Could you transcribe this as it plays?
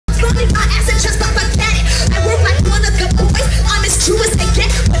leave my ass in just but forget it. I work like one of the boys, I'm as true as they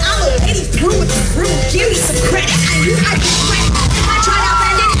get, but I'm a lady through and through. Give me some credit, I knew I'd be great. If I try to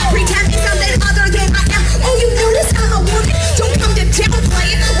bend it, pretend be something other than I am. Oh, you notice I'm a woman? Don't come to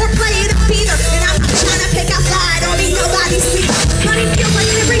downplay it or play it up either. And I'm not trying to pick a side or be nobody's speaker. But it feels like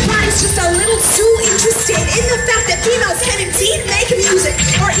everybody's just a little too interested in the fact that females can indeed make music.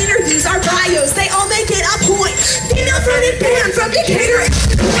 Our interviews, our bios, they all make it a point. Female fronted band from Decatur,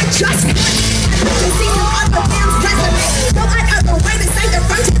 just one. I'd like to see some other bands' resume. No other way to say they're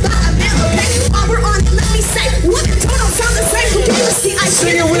fronted by a male, okay? While we're on it, let me say, women don't sound the same. Who gave us the idea?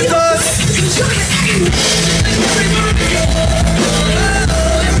 Sing it with us!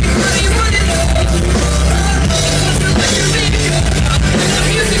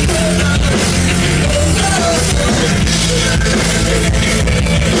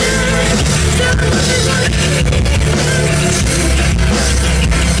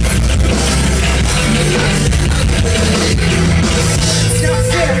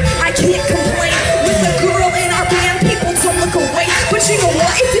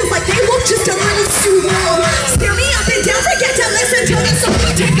 Just a little too long. Steer me up and down, forget to listen to the song.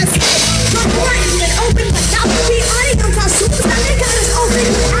 We take the stage, recording and open without the audio. Our shoes and they got us open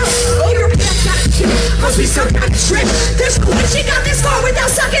out. Oh, your pants got a kick, must be some kind of trick. There's no way she got this far without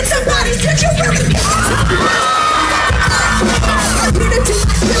sucking somebody's dick. You really get I'm here to do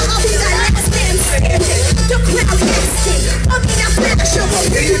my job, I'll be that last man standing. The crowd can't sing, I'll be that flash. Oh,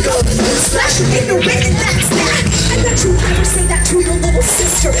 here you go, splash, ignorant, and that's that. I bet you never say that to your little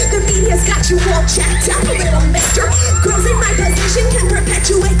sister. The media's got you all jacked up, little mister. Girls in my position can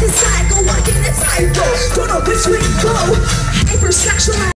perpetuate this cycle. Walking this cycle, don't know which way to go. Hypersexual.